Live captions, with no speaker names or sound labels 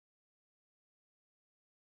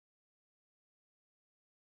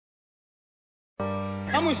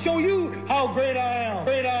I'm gonna show you how great I am.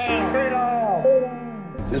 Great I am. Great I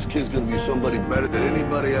am. This kid's gonna be somebody better than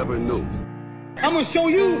anybody ever knew. I'm gonna show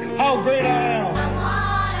you how great I am. I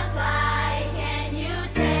wanna fly, can you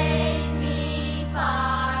take me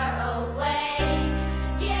far away?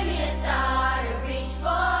 Give me a star to reach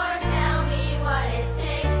for, tell me what it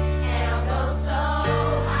takes, and I'll go so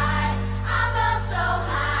high,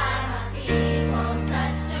 my feet won't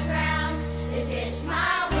touch the ground. Just hitch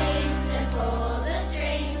my wings and pull the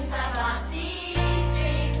strings. I got these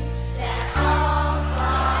dreams that all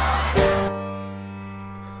fly.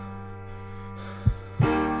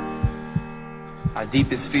 Our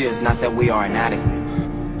deepest fear is not that we are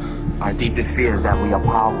inadequate. Our deepest fear is that we are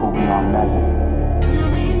powerful beyond measure.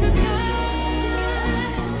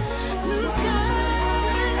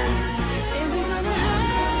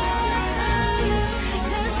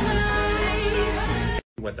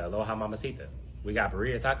 With the Aloha Mamacita. We got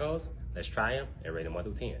burrito tacos. Let's try them and rate them 1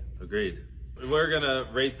 through 10. Agreed. We're gonna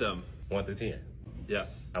rate them 1 through 10.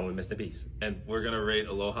 Yes. I'm with Mr. Beast. And we're gonna rate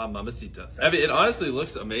Aloha Mamacita. I mean, it honestly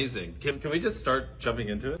looks amazing. Can we just start jumping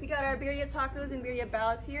into it? We got our birria tacos and birria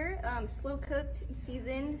baos here. Slow cooked,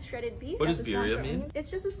 seasoned, shredded beef. What does birria mean? It's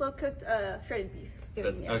just a slow cooked shredded beef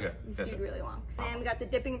stewing. Okay. Stewed really long. And we got the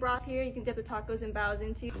dipping broth here. You can dip the tacos and baos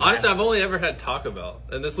into. Honestly, I've only ever had Taco Bell,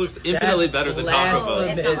 and this looks infinitely better than Taco Bell.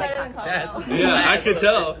 It's not better than Taco Bell. Yeah, I could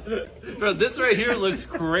tell. Bro, this right here looks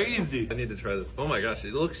crazy. I need to try this. Oh my gosh,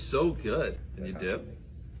 it looks so good. And you dip?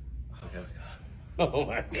 Oh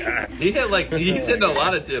my god. He's hitting a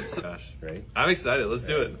lot of dips. Gosh, Right? I'm excited. Let's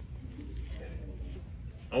do it.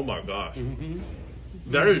 Oh my gosh.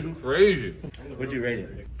 That is crazy. What'd you rate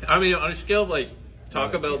it? I mean, on a scale of like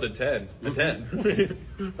Taco Bell to 10, a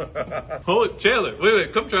 10. Holy Chandler,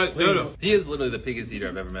 wait, come try it. No. He is literally the piggiest eater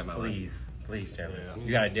I've ever met in my life. Please, Chandler.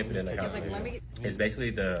 You gotta dip it in the It's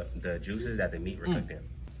basically the juices that the meat were cooked in.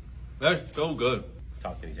 That's so good.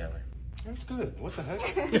 Talk to me, Chandler. That's good. What the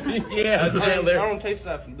heck? Yeah, I don't taste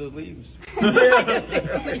that from the leaves.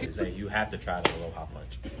 Say you have to try the Aloha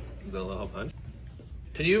Punch. The Aloha Punch.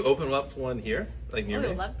 Can you open up one here, like near I me?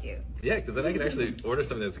 would love to. Yeah, because then I can actually order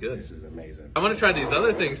something that's good. This is amazing. I want to try these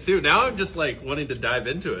other things too. Now I'm just like wanting to dive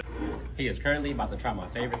into it. He is currently about to try my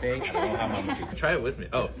favorite thing, Aloha Mamacita. Try it with me.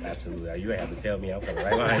 Oh, Yes, absolutely. You ain't have to tell me. I'm coming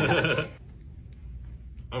right behind you.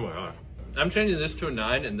 Oh my gosh. I'm changing this to a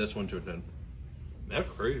 9 and this one to a 10. That's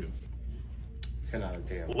crazy. 10 out of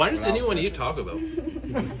 10. Why does anyone eat Taco Bell?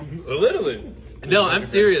 Literally. No, I'm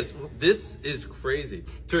serious. This is crazy.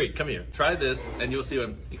 Tariq, come here. Try this and you'll see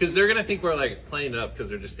what because they're gonna think we're like playing it up because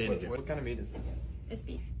they're just standing here. What kind of meat is this? It's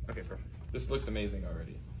beef. Okay, perfect. This looks amazing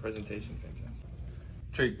already. Presentation, fantastic.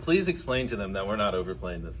 Tariq, please explain to them that we're not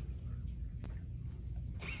overplaying this.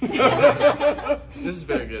 This is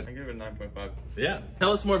very good. I give it a 9.5. Yeah.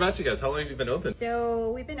 Tell us more about you guys. How long have you been open? So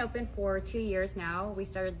we've been open for 2 years now. We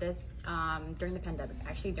started this during the pandemic,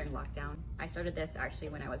 actually during lockdown. I started this actually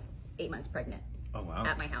when I was 8 months pregnant. Oh, wow.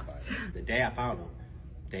 At my house. The day I found them,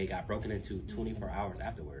 they got broken into 24 hours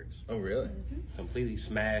afterwards. Oh, really? Completely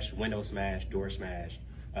smashed, window smashed, door smashed.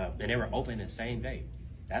 And they were open the same day.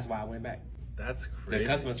 That's why I went back. That's crazy. The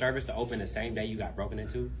customer service to open the same day you got broken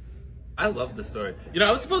into. I love the story. You know,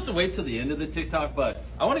 I was supposed to wait till the end of the TikTok, but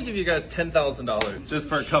I want to give you guys $10,000 just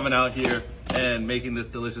for coming out here and making this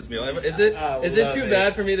delicious meal. Is it too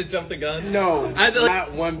bad for me to jump the gun? No,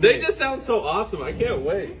 not one bit. They just sound so awesome. I can't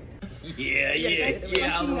wait. Yeah,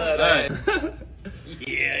 I love that.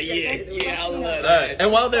 Yeah, I love All right.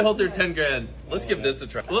 And while they hold their 10 grand, let's give this a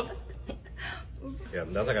try. Whoops. Yeah,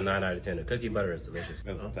 that's like a 9 out of 10. The cookie butter is delicious.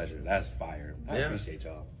 It was a pleasure. That's fire. I appreciate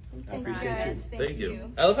y'all. I appreciate you. Thank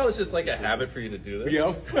you. I love how it's just like a habit for you to do this.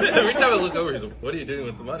 Yo. Every time I look over, he's like, what are you doing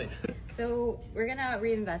with the money? So we're gonna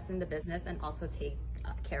reinvest in the business and also take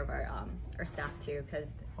care of our staff too,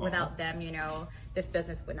 because without them, you know, this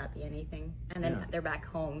business would not be anything. And then they're back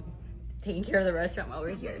home taking care of the restaurant while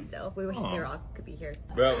we're here. So we wish they all could be here.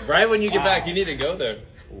 Bro, right when you get back, you need to go there.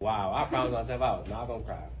 Wow, I promised myself I was not gonna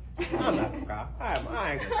cry. I'm not gonna cry.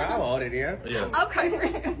 I ain't gonna cry. I'm hold it here. Yeah. I'll cry for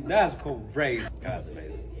you. That's cool. Great. That's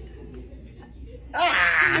amazing.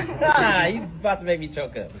 You about to make me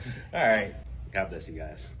choke up. All right. God bless you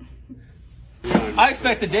guys. I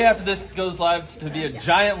expect the day after this goes live to be a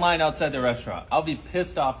giant line outside the restaurant. I'll be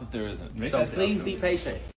pissed off if there isn't. So please be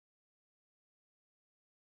patient.